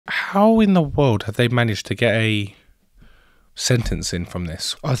How in the world have they managed to get a sentence in from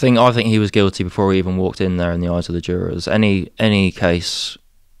this? I think he was guilty before he even walked in there in the eyes of the jurors. Any case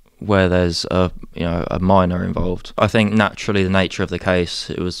where there's a minor involved, I think naturally the nature of the case,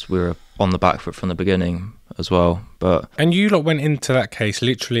 we were on the back foot from the beginning as well. And you lot went into that case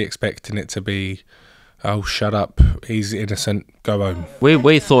literally expecting it to be, oh, shut up, he's innocent, go home.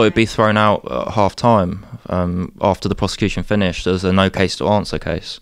 We thought it'd be thrown out at half time after the prosecution finished as a no case to answer case.